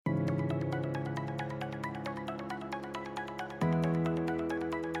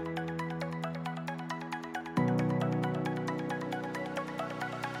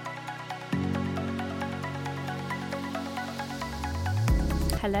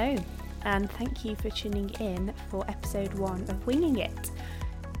Hello, and thank you for tuning in for episode 1 of Winging It.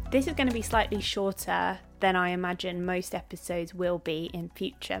 This is going to be slightly shorter than I imagine most episodes will be in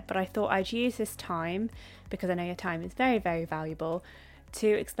future, but I thought I'd use this time, because I know your time is very, very valuable, to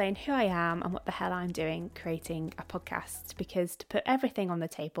explain who I am and what the hell I'm doing creating a podcast. Because to put everything on the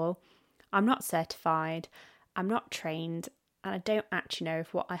table, I'm not certified, I'm not trained, and I don't actually know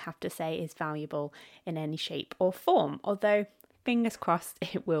if what I have to say is valuable in any shape or form, although fingers crossed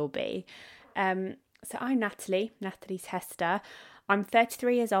it will be. So I'm Natalie Tester. I'm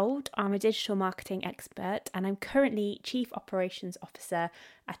 33 years old, I'm a digital marketing expert, and I'm currently Chief Operations Officer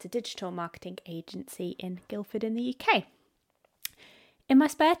at a digital marketing agency in Guildford in the UK. In my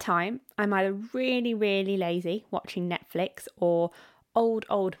spare time, I'm either really, really lazy watching Netflix or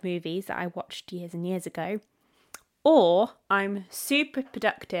old movies that I watched years and years ago, or I'm super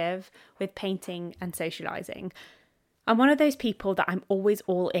productive with painting and socialising. I'm one of those people that I'm always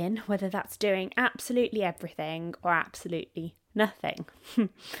all in, whether that's doing absolutely everything or absolutely nothing.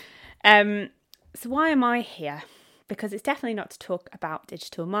 So why am I here? Because it's definitely not to talk about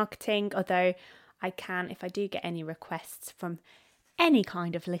digital marketing, although I can if I do get any requests from any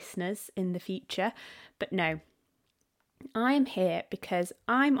kind of listeners in the future. But no, I am here because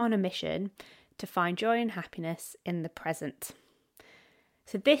I'm on a mission to find joy and happiness in the present.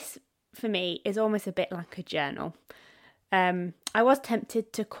 So this, for me, is almost a bit like a journal. I was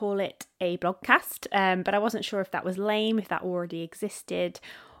tempted to call it a blogcast, but I wasn't sure if that was lame, if that already existed,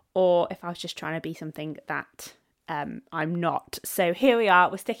 or if I was just trying to be something that I'm not. So here we are,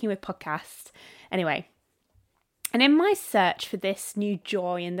 we're sticking with podcasts. Anyway, and in my search for this new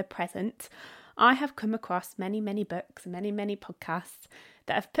joy in the present, I have come across many books, many podcasts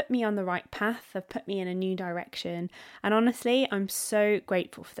that have put me on the right path, have put me in a new direction, and honestly, I'm so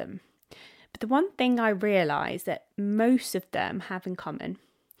grateful for them. But the one thing I realised that most of them have in common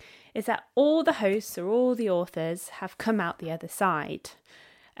is that all the hosts or all the authors have come out the other side.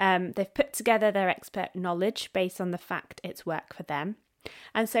 They've put together their expert knowledge based on the fact it's worked for them.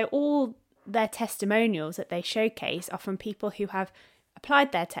 And so all their testimonials that they showcase are from people who have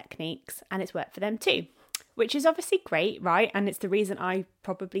applied their techniques and it's worked for them too, which is obviously great, right? And it's the reason I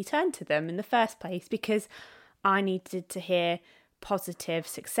probably turned to them in the first place, because I needed to hear positive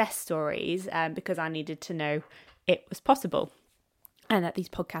success stories, because I needed to know it was possible and that these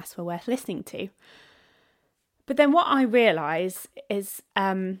podcasts were worth listening to. But then what I realise is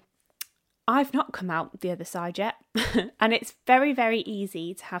I've not come out the other side yet. And it's very, very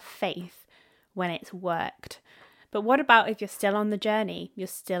easy to have faith when it's worked. But what about if you're still on the journey, you're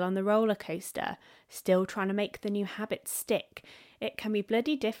still on the roller coaster, still trying to make the new habits stick? It can be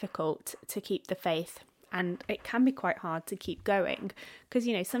bloody difficult to keep the faith, and it can be quite hard to keep going because,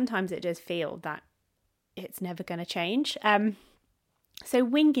 you know, sometimes it does feel that it's never going to change. So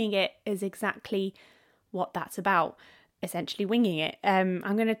winging it is exactly what that's about, essentially winging it. I'm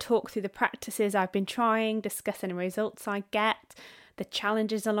going to talk through the practices I've been trying, discuss any results I get, the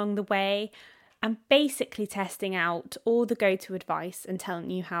challenges along the way, and basically testing out all the go-to advice and telling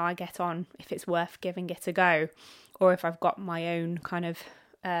you how I get on, if it's worth giving it a go, or if I've got my own kind of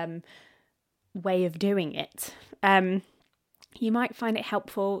way of doing it. You might find it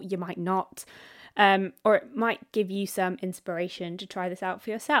helpful, you might not, or it might give you some inspiration to try this out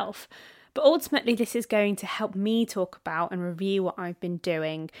for yourself. But ultimately, this is going to help me talk about and review what I've been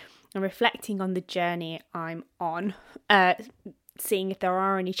doing and reflecting on the journey I'm on, seeing if there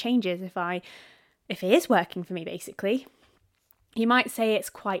are any changes, if it is working for me, basically. You might say it's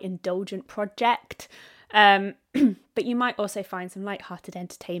quite an indulgent project, but you might also find some light-hearted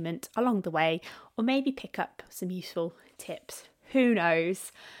entertainment along the way, or maybe pick up some useful tips. Who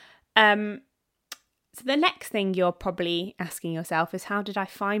knows? So the next thing you're probably asking yourself is, how did I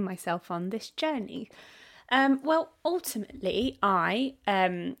find myself on this journey? Well, ultimately, I,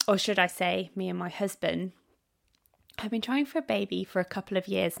 or should I say me and my husband, have been trying for a baby for a couple of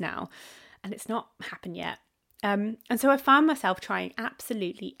years now, and it's not happened yet. And so I found myself trying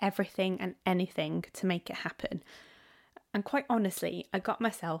absolutely everything and anything to make it happen. And quite honestly, I got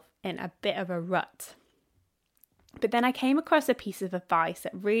myself in a bit of a rut. But then I came across a piece of advice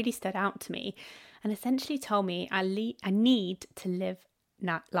that really stood out to me and essentially told me I need to live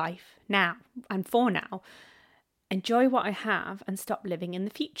life now and for now. Enjoy what I have and stop living in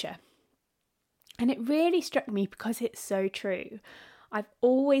the future. And it really struck me because it's so true. I've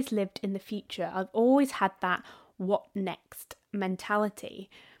always lived in the future. I've always had that what next mentality.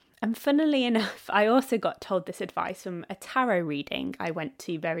 And funnily enough, I also got told this advice from a tarot reading I went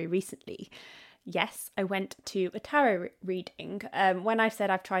to very recently. Yes, I went to a tarot reading. When I said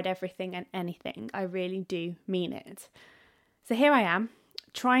I've tried everything and anything, I really do mean it. So here I am,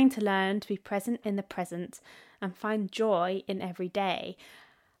 trying to learn to be present in the present and find joy in every day,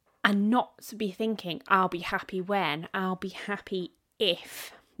 and not be thinking, I'll be happy when, I'll be happy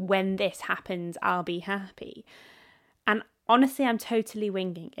if, when this happens, I'll be happy. And honestly, I'm totally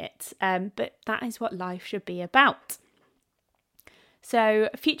winging it, but that is what life should be about. So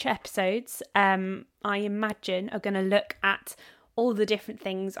future episodes, I imagine, are going to look at all the different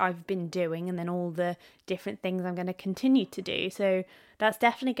things I've been doing and then all the different things I'm going to continue to do. So that's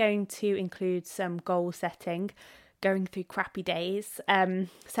definitely going to include some goal setting, going through crappy days,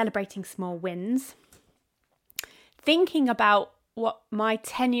 celebrating small wins, thinking about what my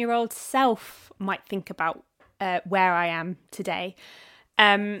 10-year-old self might think about where I am today.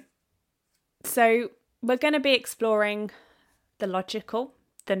 So we're going to be exploring the logical,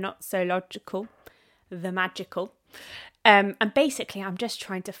 the not so logical, the magical. And basically, I'm just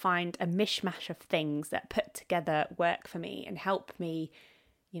trying to find a mishmash of things that put together work for me and help me,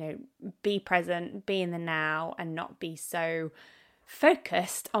 be present, be in the now, and not be so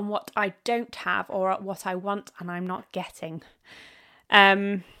focused on what I don't have or what I want and I'm not getting.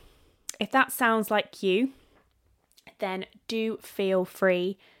 If that sounds like you, then do feel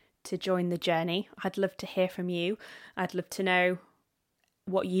free to join the journey. I'd love to hear from you. I'd love to know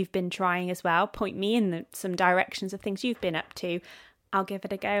what you've been trying as well. Point me in some directions of things you've been up to. I'll give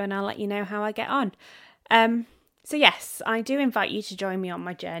it a go and I'll let you know how I get on. So yes, I do invite you to join me on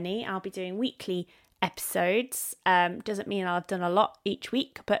my journey. I'll be doing weekly episodes. Doesn't mean I'll have done a lot each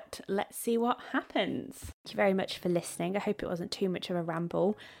week, but let's see what happens. Thank you very much for listening. I hope it wasn't too much of a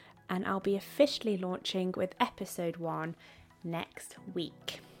ramble, and I'll be officially launching with episode 1 next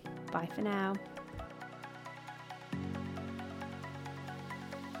week. Bye for now.